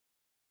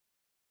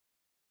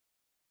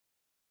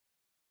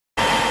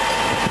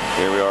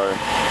are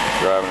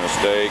driving a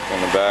stake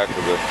on the back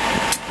of the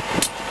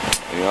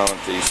Holland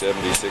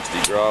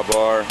T7060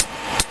 drawbar.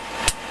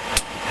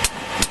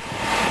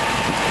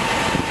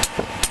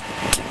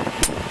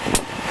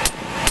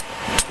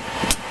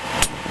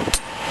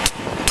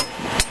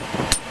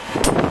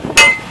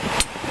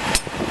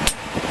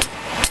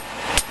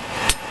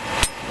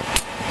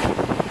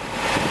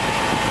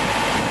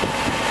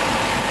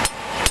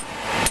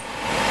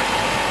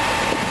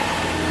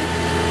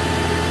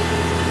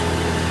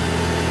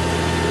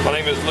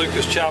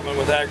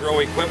 With Agro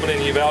equipment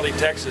in Uvalde,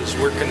 Texas.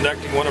 We're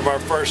conducting one of our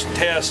first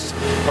tests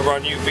of our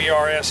new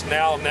VRS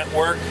NOW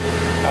network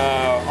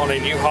on a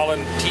New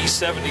Holland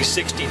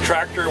T7060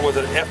 tractor with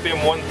an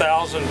FM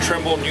 1000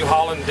 Trimble New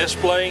Holland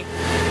display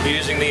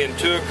using the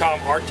Autocommand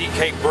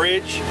RTK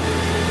bridge.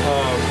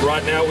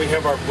 Right now we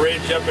have our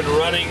bridge up and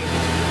running.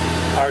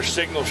 Our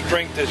signal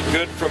strength is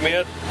good from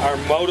it. Our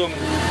modem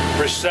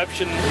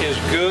reception is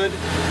good.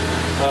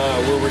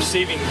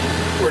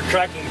 We're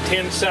tracking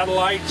 10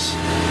 satellites.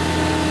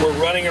 We're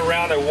running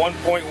around a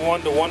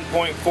 1.1 to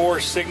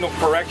 1.4 signal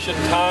correction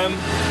time.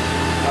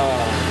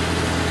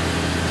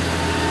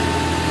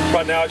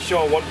 Right now it's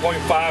showing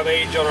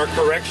 1.58 on our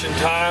correction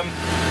time.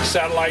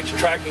 Satellites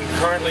tracking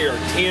currently are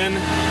 10.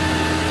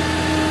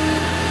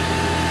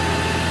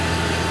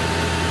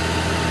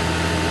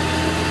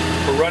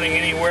 We're running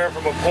anywhere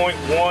from a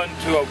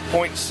 0.1 to a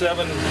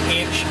 0.7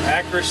 inch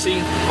accuracy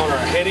on our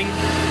heading.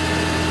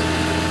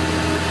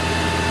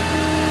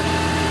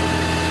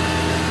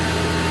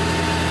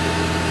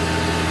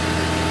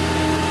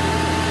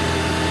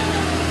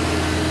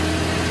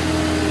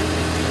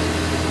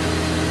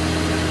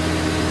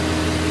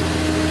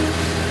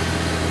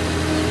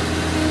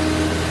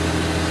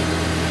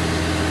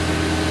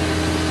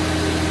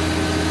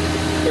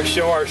 We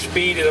show our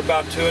speed at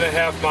about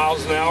 2.5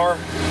 miles an hour.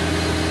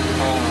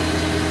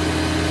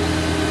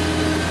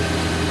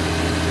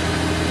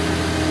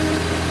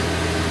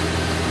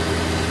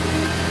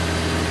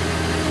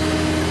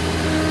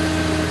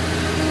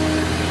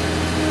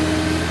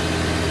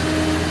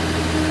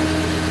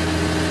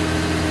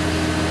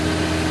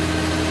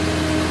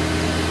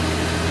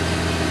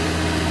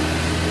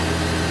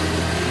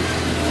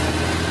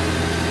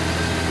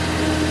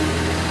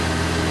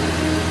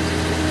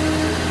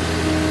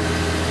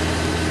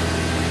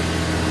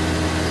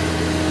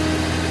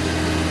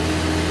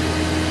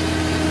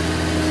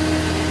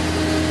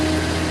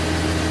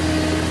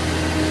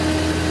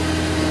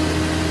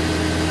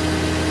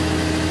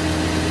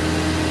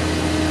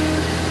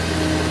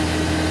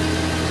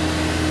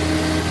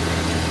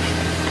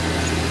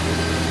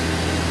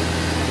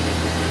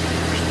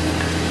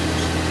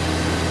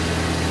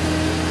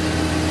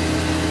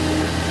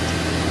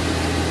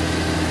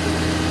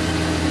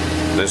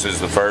 This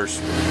is the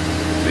first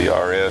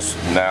VRS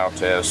NOW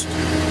test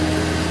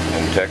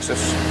in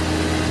Texas.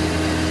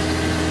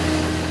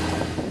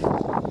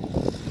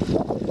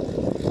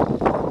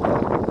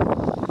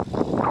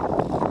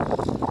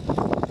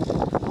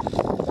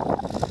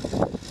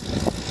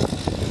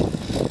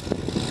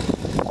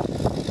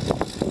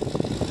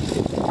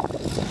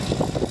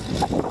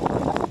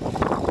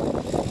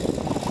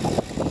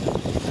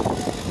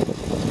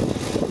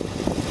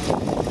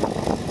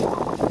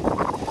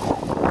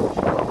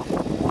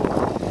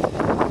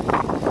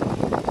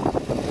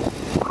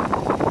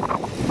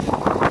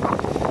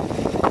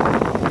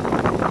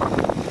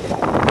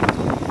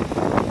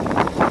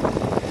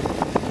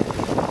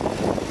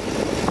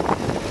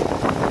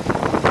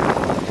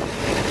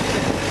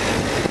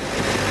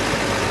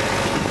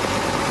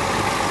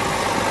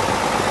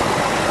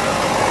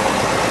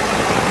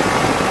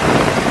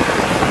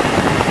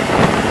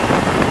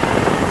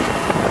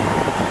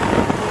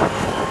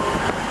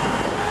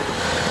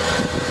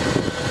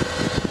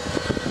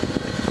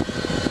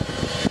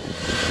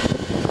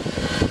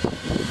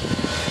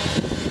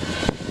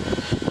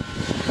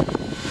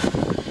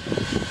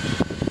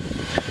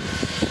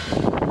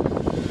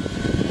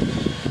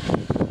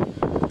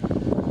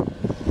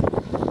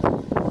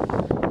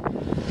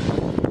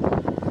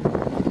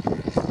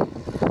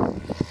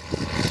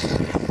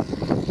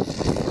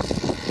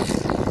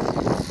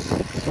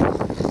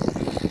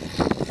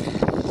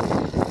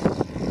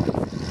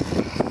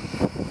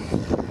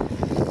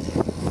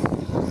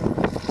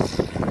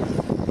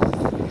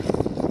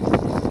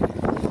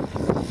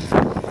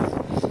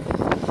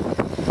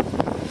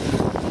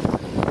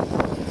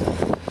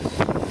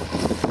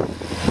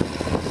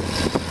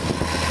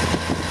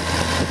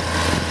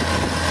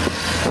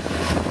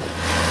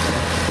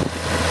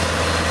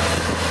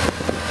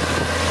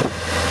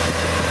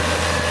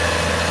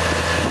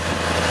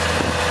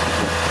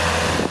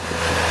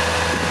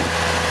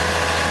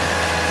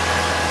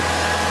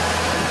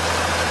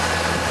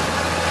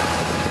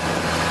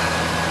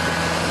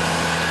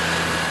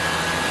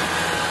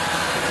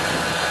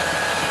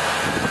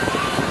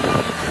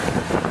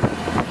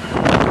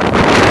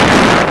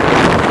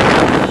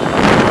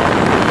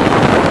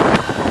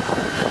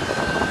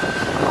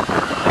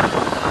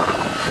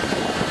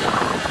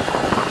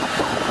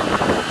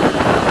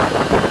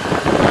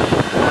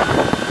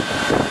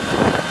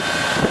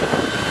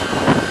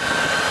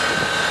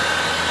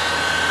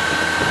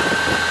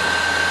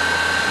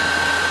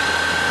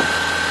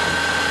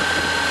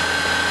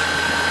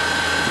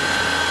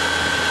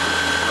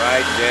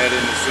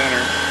 in the center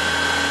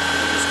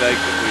of the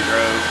stake that we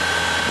drove.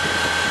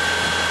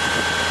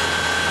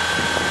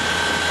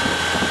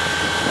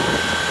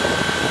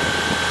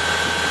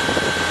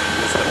 And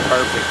just a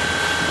perfect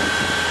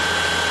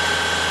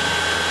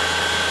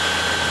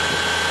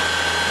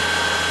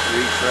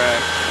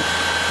retract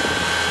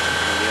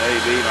of the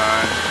AB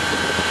line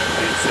that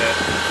we had set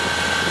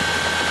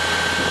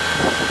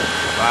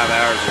 5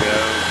 hours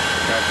ago.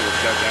 The tractor was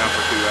shut down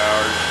for 2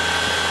 hours.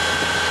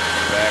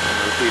 Back, and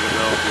the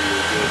repeatability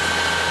is just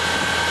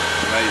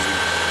amazing.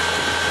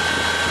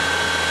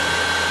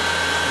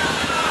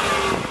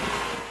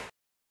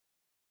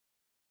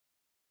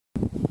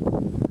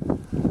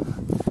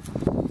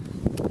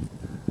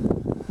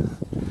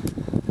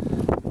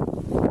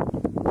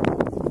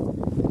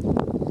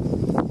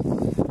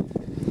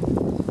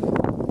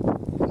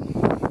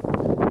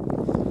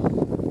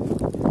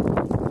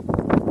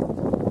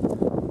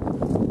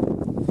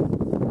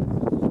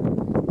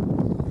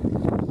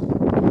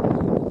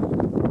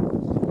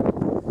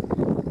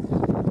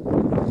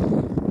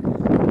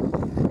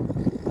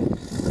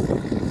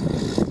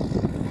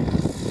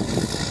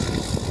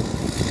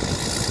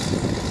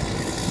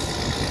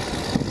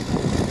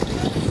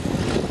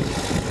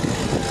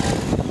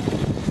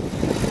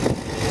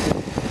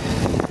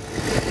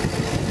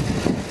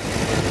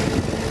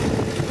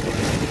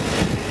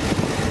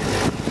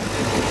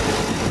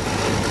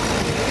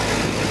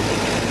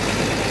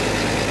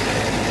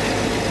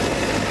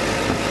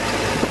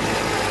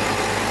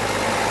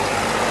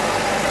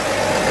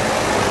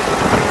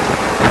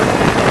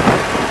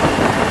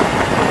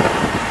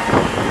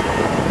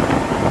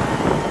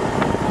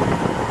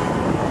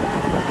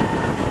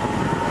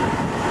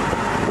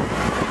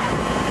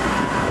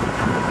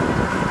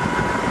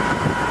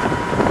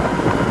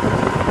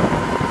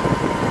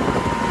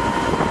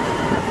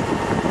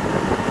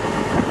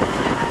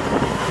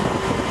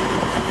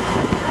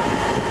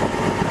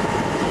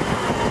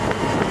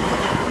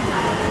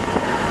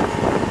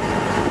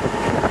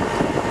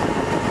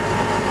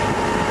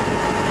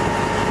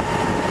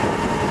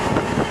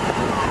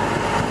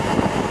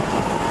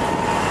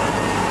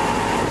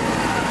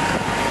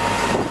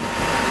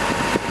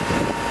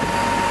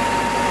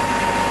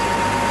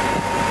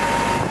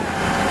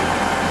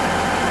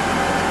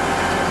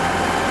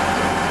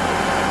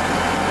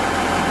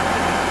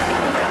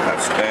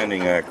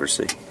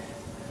 Accuracy.